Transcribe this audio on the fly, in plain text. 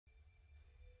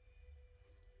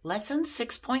Lesson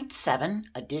 6.7,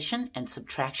 Addition and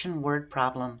Subtraction Word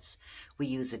Problems. We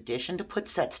use addition to put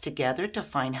sets together to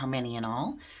find how many in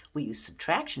all. We use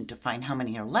subtraction to find how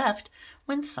many are left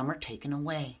when some are taken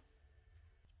away.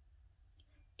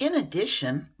 In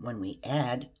addition, when we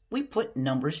add, we put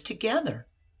numbers together.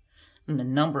 And the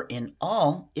number in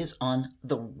all is on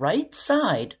the right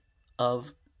side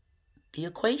of the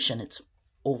equation. It's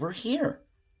over here.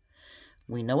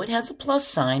 We know it has a plus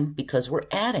sign because we're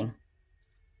adding.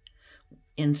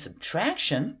 In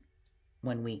subtraction,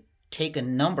 when we take a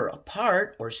number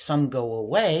apart or some go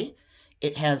away,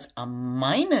 it has a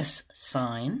minus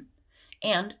sign,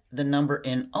 and the number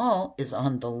in all is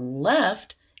on the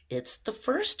left. It's the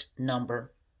first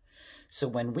number. So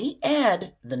when we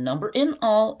add, the number in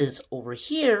all is over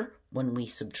here. When we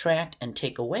subtract and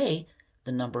take away,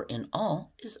 the number in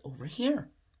all is over here.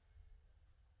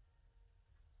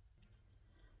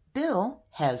 Bill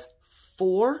has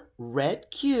 4 red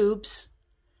cubes.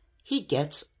 He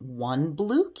gets 1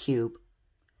 blue cube.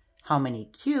 How many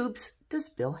cubes does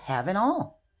Bill have in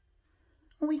all?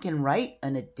 We can write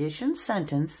an addition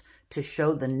sentence to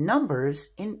show the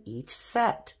numbers in each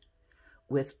set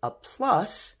with a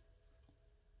plus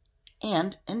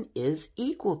and an is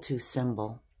equal to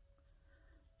symbol.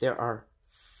 There are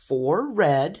 4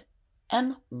 red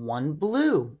and 1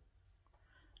 blue.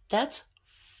 That's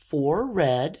 4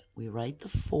 red, we write the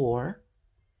 4,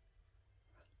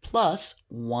 plus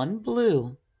 1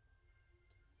 blue.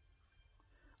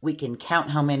 We can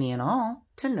count how many in all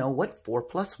to know what 4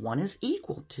 plus 1 is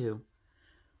equal to.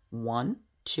 1,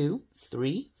 2,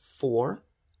 3, 4,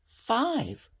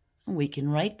 5. And we can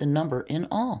write the number in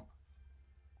all.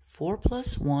 4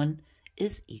 plus 1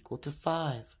 is equal to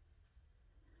 5.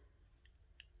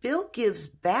 Bill gives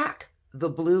back the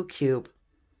blue cube.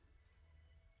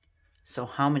 So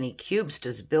how many cubes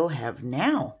does Bill have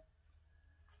now?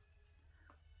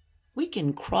 We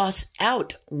can cross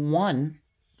out 1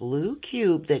 blue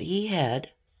cube that he had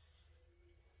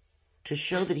to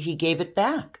show that he gave it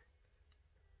back.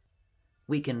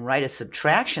 We can write a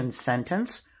subtraction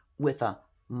sentence with a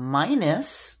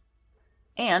minus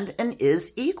and an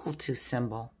is equal to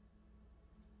symbol.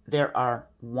 There are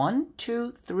 1,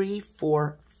 2, 3,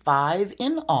 4, 5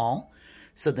 in all.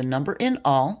 So the number in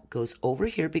all goes over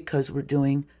here because we're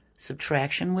doing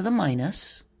subtraction with a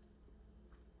minus.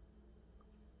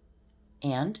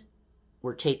 And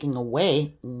we're taking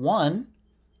away 1.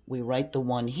 We write the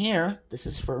 1 here. This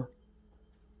is for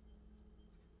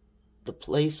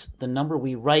the number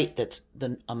we write that's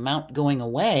the amount going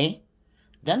away.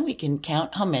 Then we can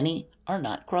count how many are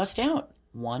not crossed out.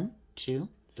 1, 2,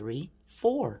 3,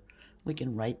 4. We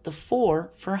can write the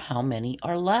 4 for how many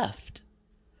are left.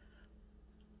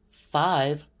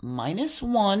 5 minus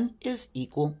 1 is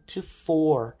equal to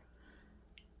 4.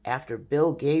 After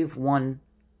Bill gave 1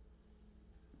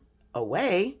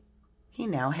 away, he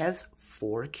now has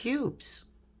 4 cubes.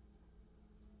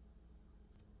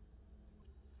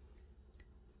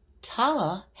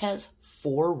 Tala has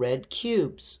 4 red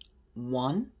cubes.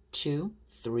 1, 2,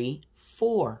 3,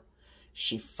 4.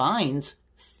 She finds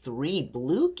 3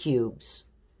 blue cubes.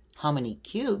 How many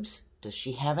cubes does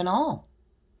she have in all?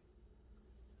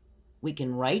 We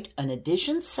can write an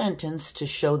addition sentence to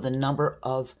show the number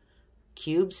of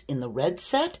cubes in the red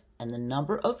set and the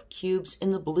number of cubes in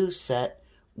the blue set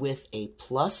with a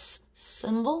plus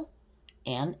symbol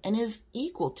and an is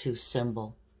equal to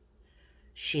symbol.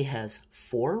 She has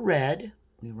 4 red,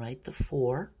 we write the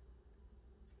 4.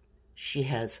 She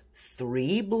has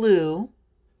 3 blue.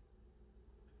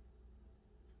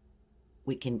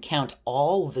 We can count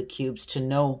all the cubes to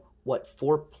know what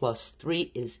 4 plus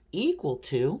 3 is equal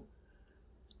to.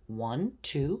 1,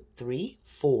 2, 3,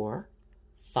 4,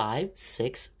 5,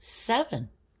 6, 7.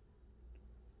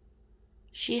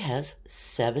 She has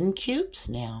 7 cubes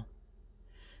now.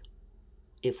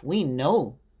 If we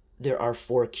know there are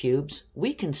 4 cubes,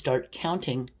 we can start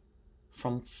counting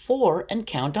from 4 and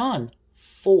count on.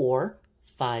 4,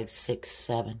 5, 6,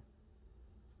 7.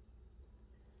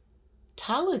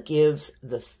 Tala gives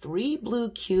the 3 blue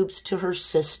cubes to her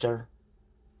sister.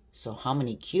 So how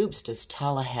many cubes does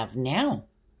Tala have now?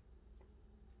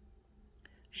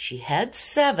 She had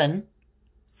 7,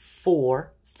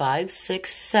 4, 5, 6,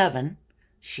 7.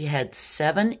 She had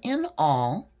 7 in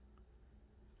all.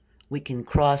 We can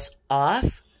cross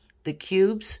off the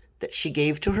cubes that she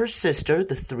gave to her sister,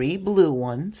 the 3 blue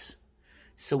ones.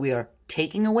 So we are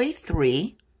taking away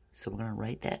 3. So we're going to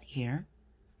write that here.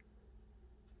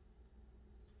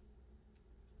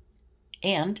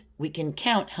 And we can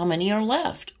count how many are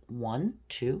left. 1,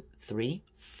 2, 3,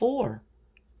 4.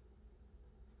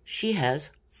 She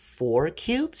has 4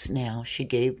 cubes now. She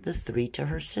gave the 3 to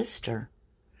her sister.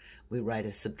 We write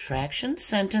a subtraction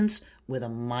sentence with a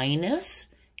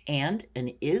minus and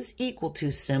an is equal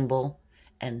to symbol,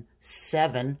 and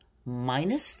 7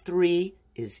 minus 3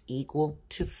 is equal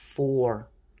to 4.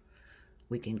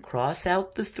 We can cross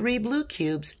out the 3 blue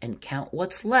cubes and count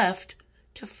what's left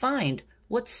to find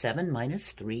what 7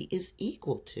 minus 3 is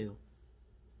equal to.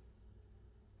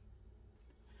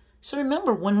 So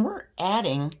remember, when we're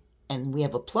adding and we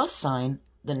have a plus sign,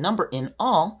 the number in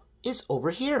all is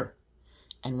over here.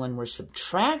 And when we're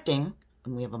subtracting,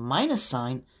 when we have a minus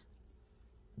sign,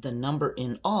 the number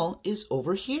in all is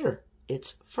over here.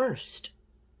 It's first.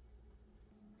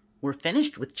 We're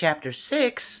finished with Chapter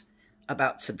 6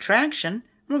 about subtraction.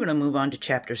 We're going to move on to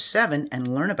Chapter 7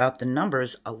 and learn about the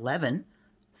numbers 11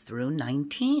 through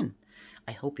 19.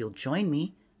 I hope you'll join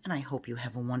me, and I hope you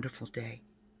have a wonderful day.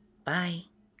 Bye.